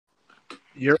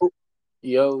Yo,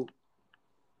 Yo,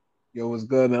 yo, what's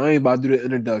good, man? I ain't about to do the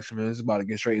introduction, man. It's about to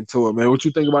get straight into it, man. What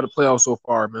you think about the playoffs so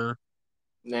far, man?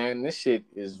 man, this shit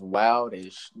is wild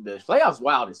as the playoffs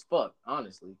wild as fuck,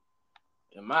 honestly.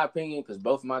 In my opinion, because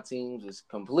both my teams is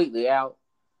completely out,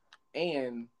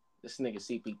 and this nigga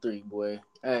CP3 boy,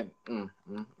 I don't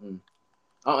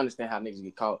understand how niggas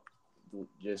get caught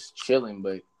just chilling,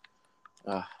 but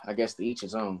I guess to each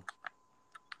his own.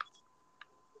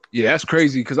 Yeah, that's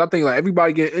crazy because I think like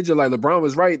everybody getting injured. Like LeBron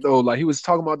was right though. Like he was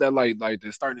talking about that like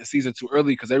they're starting the season too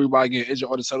early because everybody getting injured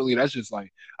all of a sudden. That's just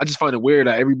like I just find it weird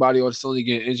that everybody all of a sudden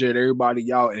getting injured, everybody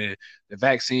out and the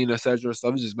vaccine, etc.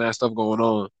 Stuff. It's just mad stuff going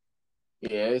on.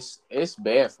 Yeah, it's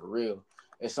bad for real.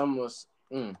 It's almost.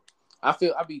 I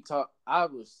feel I be talk. I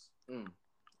was.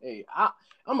 Hey,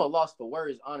 I'm a loss for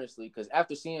words, honestly, because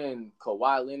after seeing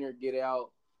Kawhi Leonard get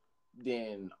out,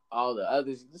 then all the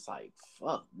others, it's like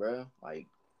fuck, bro. Like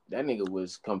that nigga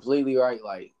was completely right.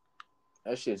 Like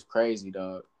that shit's crazy,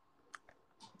 dog.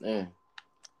 Man,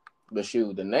 but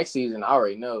shoot, the next season I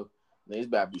already know it's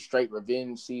about to be straight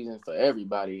revenge season for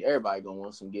everybody. Everybody gonna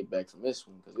want some get back from this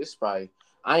one because this is probably.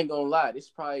 I ain't gonna lie, this is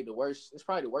probably the worst. It's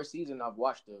probably the worst season I've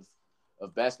watched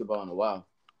of basketball in a while.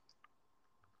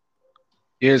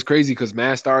 Yeah, it's crazy because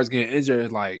mad stars getting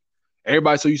injured. Like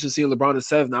everybody so used to seeing LeBron in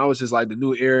seven. Now it's just like the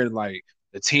new era and like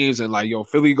the teams and like yo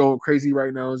Philly going crazy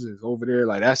right now. It's just over there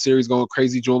like that series going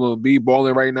crazy. Joel Embiid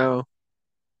balling right now.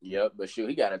 Yep, but shoot,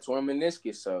 he got a torn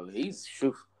meniscus, so he's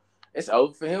shoot. It's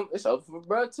over for him. It's over for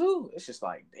bro too. It's just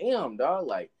like, damn, dog.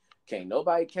 Like, can't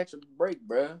nobody catch a break,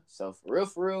 bro. So for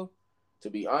real, to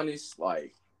be honest,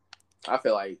 like, I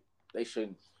feel like they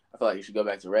shouldn't. I feel like you should go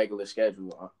back to regular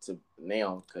schedule to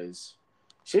now because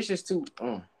shit's just too.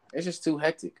 It's just too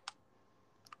hectic.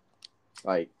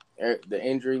 Like the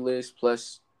injury list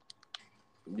plus,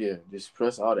 yeah, just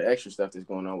plus all the extra stuff that's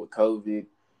going on with COVID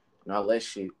and all that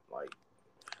shit. Like,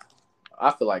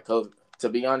 I feel like COVID. To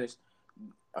be honest,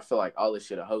 I feel like all this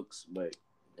shit a hoax, but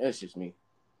it's just me.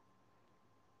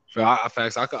 So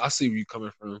facts, I see where you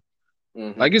coming from.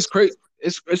 Mm-hmm. Like it's crazy.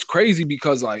 It's crazy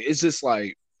because like it's just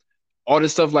like all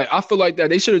this stuff. Like I feel like that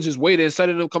they should have just waited instead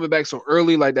of them coming back so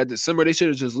early, like that December. They should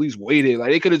have just at least waited. Like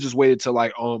they could have just waited till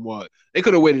like what they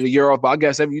could have waited a year off. But I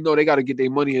guess every, they got to get their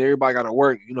money and everybody got to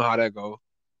work. You know how that go.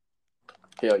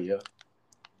 Hell yeah.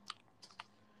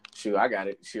 Shoot, I got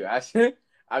it. Shoot,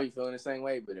 I be feeling the same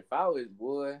way. But if I was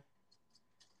boy,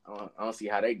 I don't see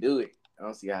how they do it. I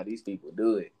don't see how these people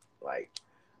do it. Like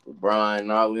LeBron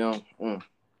and all them.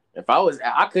 If I was,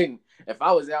 I couldn't. If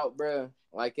I was out, bro,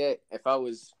 like that. If I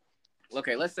was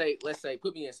okay, let's say,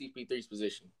 put me in CP3's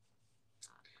position.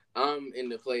 I'm in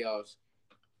the playoffs,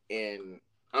 and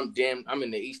I'm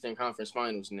in the Eastern Conference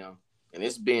Finals now, and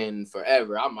it's been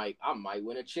forever. I might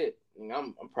win a chip. And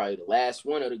I'm probably the last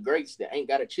one of the greats that ain't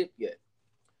got a chip yet.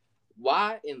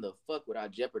 Why in the fuck would I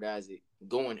jeopardize it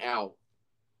going out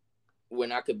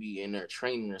when I could be in there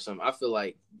training or something? I feel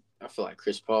like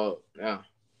Chris Paul. Nah,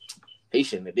 he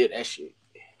shouldn't have did that shit.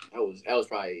 That was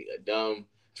probably a dumb.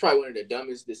 It's probably one of the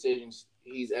dumbest decisions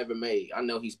he's ever made. I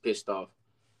know he's pissed off.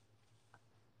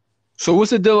 So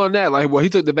what's the deal on that? Like, well, he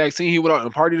took the vaccine, he went out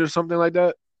and partied or something like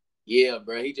that. Yeah,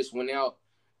 bro. He just went out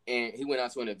and he went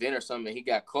out to an event or something. And he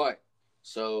got caught.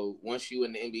 So once you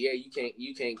in the NBA,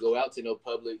 you can't go out to no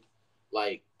public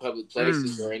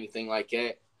places Mm. or anything like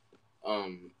that.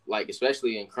 Like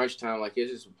especially in crunch time, like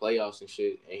it's just some playoffs and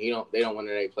shit, and they don't want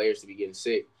their players to be getting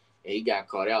sick, and he got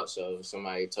caught out. So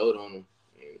somebody told on him,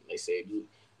 and they said you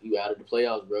out of the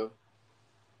playoffs, bro.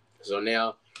 So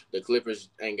now the Clippers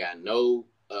ain't got no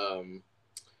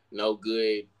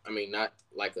good. I mean, not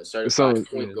like a certified So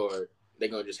point yeah. guard. They're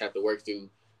gonna just have to work through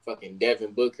fucking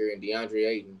Devin Booker and DeAndre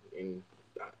Ayton and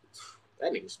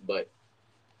that nigga's butt.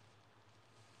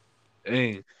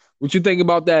 Dang. What you think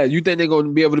about that? You think they're gonna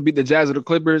be able to beat the Jazz or the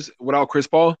Clippers without Chris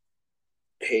Paul?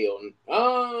 Hell,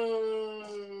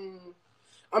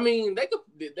 I mean they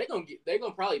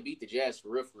gonna probably beat the Jazz for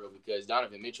real because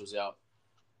Donovan Mitchell's out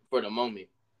for the moment.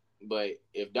 But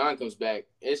if Don comes back,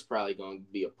 it's probably gonna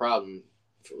be a problem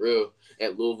for real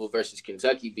at Louisville versus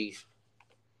Kentucky beef.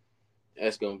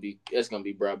 That's gonna be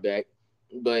brought back.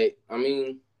 But I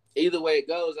mean, either way it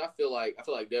goes, I feel like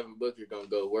Devin Booker gonna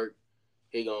go work.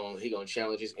 He gonna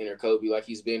challenge his inner Kobe like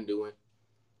he's been doing.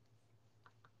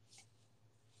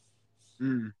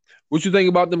 Mm. What you think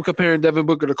about them comparing Devin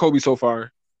Booker to Kobe so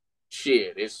far?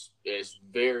 Shit, it's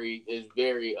very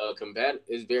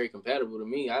compatible to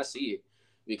me. I see it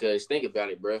because think about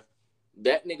it, bro.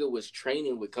 That nigga was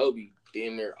training with Kobe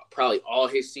in there probably all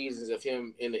his seasons of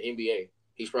him in the NBA.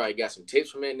 He's probably got some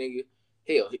tips from that nigga.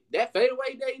 Hell, that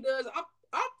fadeaway that he does,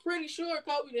 I'm pretty sure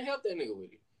Kobe didn't help that nigga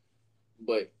with it.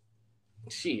 But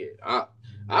Shit, I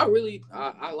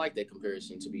like that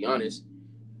comparison. To be honest,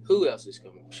 who else is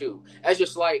coming? Shoot, that's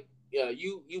just like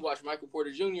you watch Michael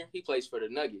Porter Jr. He plays for the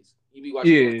Nuggets. You be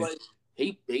watching him Yeah.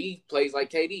 play. He plays like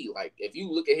KD. Like if you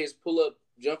look at his pull up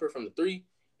jumper from the three,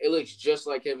 it looks just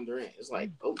like Kevin Durant. It's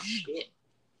like oh shit.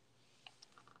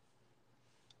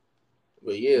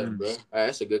 But yeah, Mm. bro,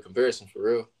 that's a good comparison for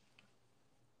real.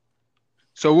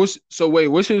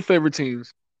 What's your favorite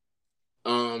teams?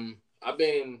 I've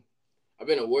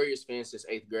been a Warriors fan since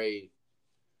eighth grade.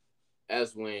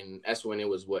 That's when it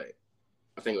was what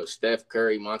I think it was Steph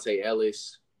Curry, Monte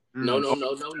Ellis. No, Mm. no,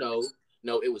 no, no, no,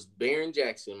 no. It was Baron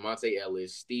Jackson, Monte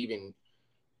Ellis,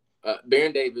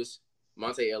 Baron Davis,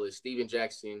 Monte Ellis, Steven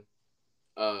Jackson.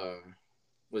 Uh,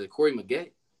 was it Corey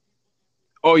Maggette?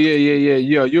 Oh yeah.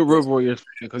 You're a real Warriors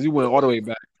fan because you went all the way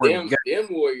back. Them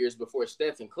Warriors before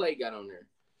Steph and Clay got on there.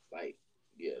 Like,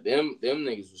 yeah, them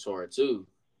niggas was hard too.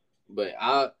 But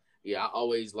I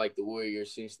always liked the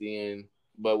Warriors since then.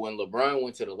 But when LeBron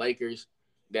went to the Lakers,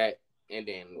 that and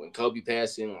then when Kobe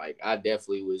passed in, like I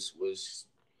definitely was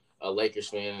a Lakers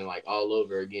fan and like all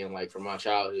over again. Like from my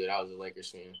childhood, I was a Lakers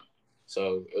fan.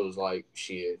 So it was like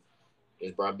shit,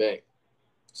 it's brought back.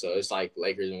 So it's like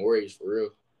Lakers and Warriors for real.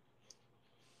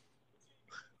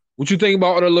 What you think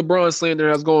about all the LeBron slander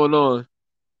that's going on?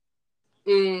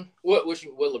 What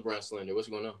LeBron slander? What's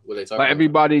going on? What they talking Like about?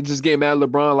 everybody just getting mad at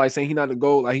LeBron, like saying he not the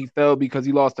GOAT, like he fell because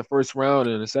he lost the first round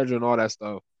and etc. and all that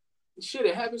stuff. Shit,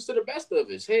 it happens to the best of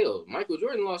us. Hell, Michael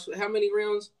Jordan lost how many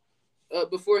rounds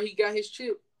before he got his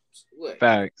chip? What?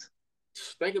 Facts.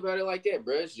 Think about it like that,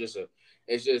 bro. It's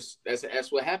just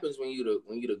that's what happens when you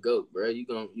the goat, bro. You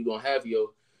gonna have your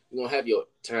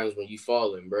times when you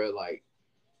falling, bro. Like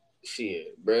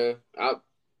shit, bro.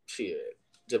 Shit.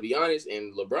 To be honest,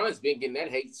 and LeBron's been getting that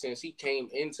hate since he came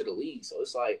into the league, so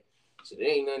it's like shit. There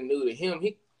ain't nothing new to him.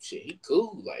 He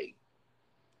cool. Like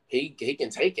he can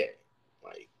take it.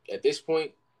 Like at this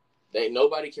point,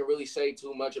 nobody can really say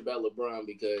too much about LeBron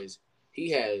because he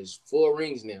has 4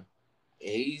 rings now. And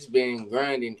he's been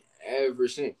grinding ever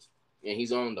since. And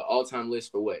he's on the all-time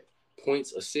list for what?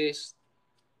 Points, assists,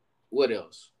 what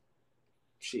else?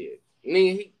 Shit.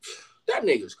 That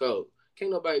nigga's cold.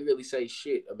 Can't nobody really say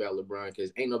shit about LeBron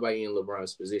because ain't nobody in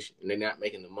LeBron's position. And they're not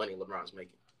making the money LeBron's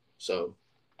making. So,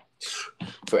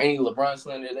 for any LeBron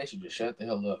slander, they should just shut the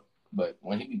hell up. But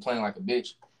when he be playing like a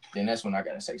bitch, then that's when I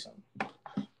gotta say something.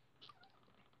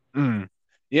 Mm.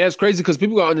 Yeah, it's crazy because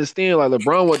people gotta understand like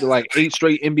LeBron went to like 8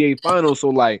 straight NBA finals, so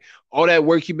like all that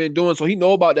work he been doing, so he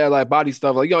know about that like body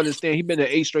stuff. Like you understand, he been to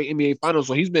 8 straight NBA finals,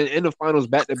 so he's been in the finals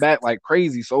back to back like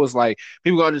crazy. So it's like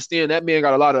people gotta understand that man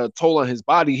got a lot of toll on his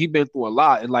body. He been through a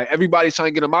lot, and like everybody's trying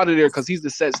to get him out of there because he's the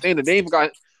set standard. They even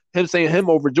got him saying him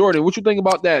over Jordan. What you think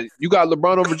about that? You got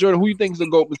LeBron over Jordan. Who you think's the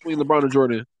GOAT between LeBron and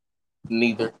Jordan?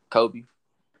 Neither. Kobe.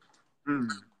 Mm.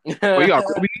 Well, you got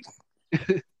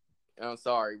Kobe. I'm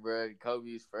sorry, bro. Kobe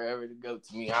is forever to go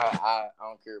to me. I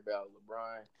don't care about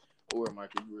LeBron or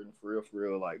Michael Jordan for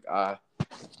real. Like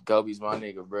Kobe's my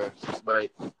nigga, bro. But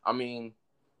I mean,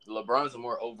 LeBron's a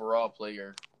more overall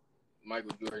player.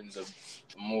 Michael Jordan's a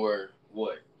more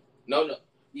what? No,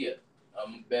 yeah,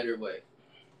 better what?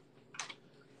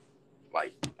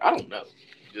 Like I don't know.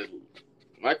 Just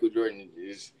Michael Jordan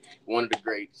is one of the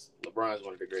greats. LeBron's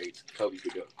one of the greats. Kobe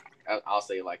could go. I'll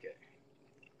say it like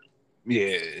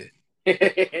Yeah, that.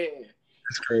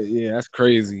 that's crazy. Yeah, that's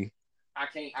crazy. I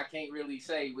can't really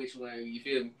say which one you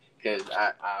feel me because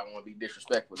I don't want to be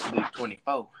disrespectful to Big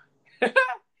 24.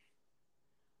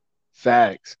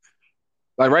 Facts.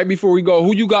 Like right before we go,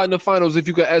 who you got in the finals? If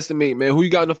you could estimate, man, who you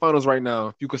got in the finals right now?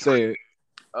 If you could say it.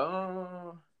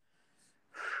 Um,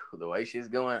 the way she's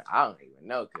going, I don't even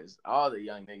know because all the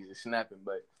young niggas are snapping.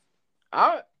 But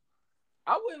I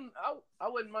I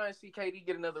wouldn't mind see KD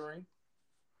get another ring.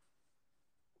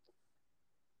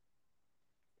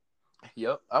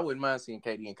 Yep, I wouldn't mind seeing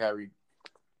KD and Kyrie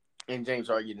and James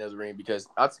Harden get another ring because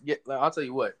I'll tell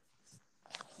you what,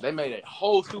 they made a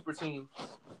whole super team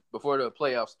before the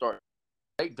playoffs start.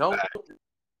 They don't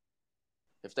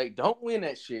if they don't win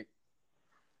that shit,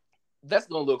 that's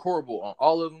gonna look horrible on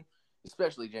all of them,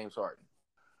 especially James Harden.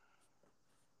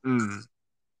 Mm.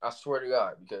 I swear to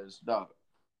God, because dog,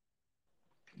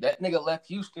 that nigga left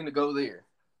Houston to go there,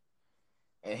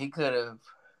 and he could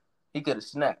have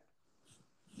snapped.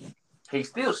 He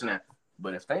still snapped,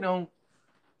 but if they don't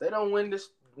win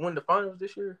the finals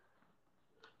this year,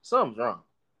 something's wrong.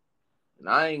 And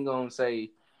I ain't gonna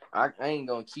say I ain't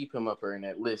gonna keep him up there in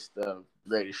that list of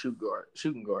greatest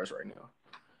shooting guards right now.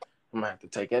 I'm gonna have to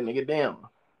take that nigga down.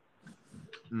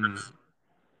 Mm.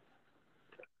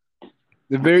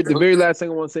 The very last thing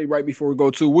I want to say right before we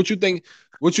go to what you think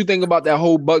about that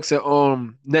whole Bucks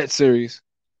and net series?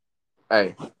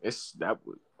 Hey, it's that.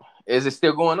 Is it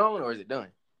still going on or is it done?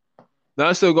 Now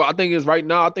I still go. I think it's right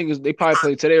now. I think it's they probably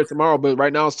play today or tomorrow, but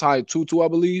right now it's tied 2-2, I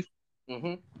believe.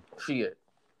 Shit.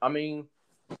 I mean,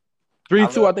 I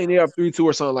 3-2. I love think they have 3-2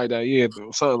 or something like that. Yeah,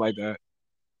 something like that.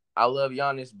 I love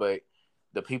Giannis, but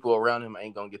the people around him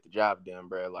ain't gonna get the job done,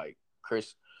 bro. Like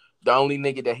Chris, the only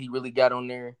nigga that he really got on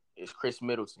there is Chris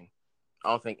Middleton. I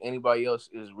don't think anybody else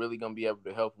is really gonna be able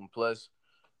to help him. Plus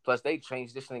they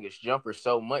changed this nigga's jumper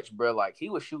so much, bro. Like he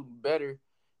was shooting better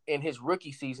in his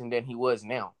rookie season than he was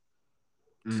now.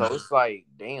 So Mm. it's like,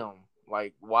 damn,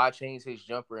 like why change his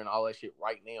jumper and all that shit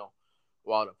right now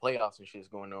while the playoffs and shit's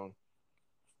going on?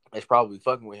 It's probably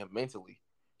fucking with him mentally.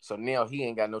 So now he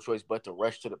ain't got no choice but to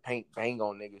rush to the paint, bang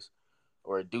on niggas,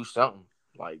 or do something.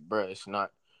 Like, bro, it's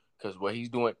not because what he's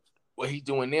doing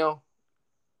now,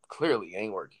 clearly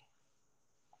ain't working.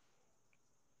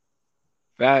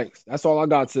 Facts. That's all I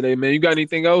got today, man. You got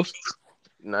anything else?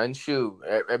 None shoe.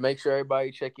 Make sure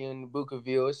everybody check in the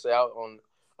BookioWorld. It's out on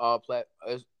all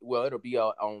well, it'll be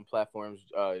out on platforms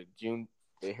June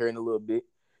here in a little bit.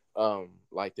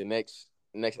 Like the next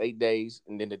 8 days,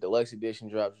 and then the deluxe edition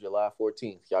drops July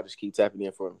 14th. Y'all just keep tapping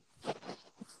in for me.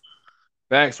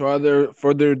 Facts.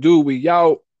 Further ado, we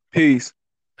out. Peace.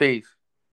 Peace.